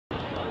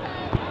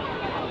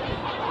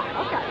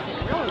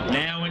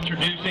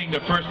introducing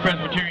the First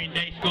Presbyterian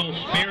Day School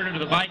Spirit of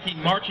the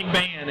Viking Marching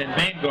Band and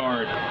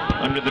Vanguard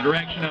under the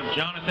direction of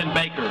Jonathan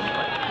Baker.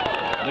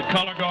 The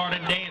color guard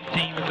and dance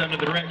team is under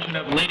the direction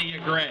of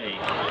Lydia Gray.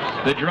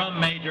 The drum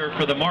major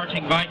for the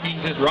Marching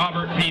Vikings is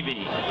Robert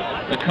Peavy.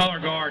 The color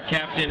guard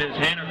captain is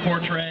Hannah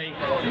Cortray,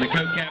 and the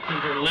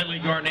co-captains are Lily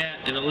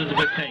Garnett and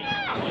Elizabeth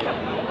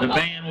Tate. The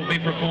band will be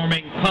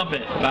performing Pump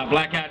It by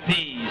Black Eyed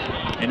Peas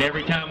and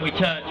Every Time We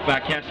Touch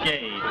by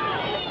Cascade.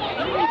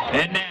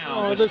 And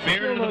now, the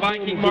Spirit of the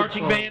Viking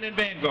Marching Band and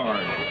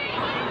Vanguard.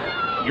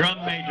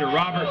 Drum major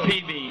Robert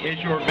Peavy, is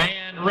your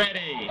band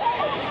ready?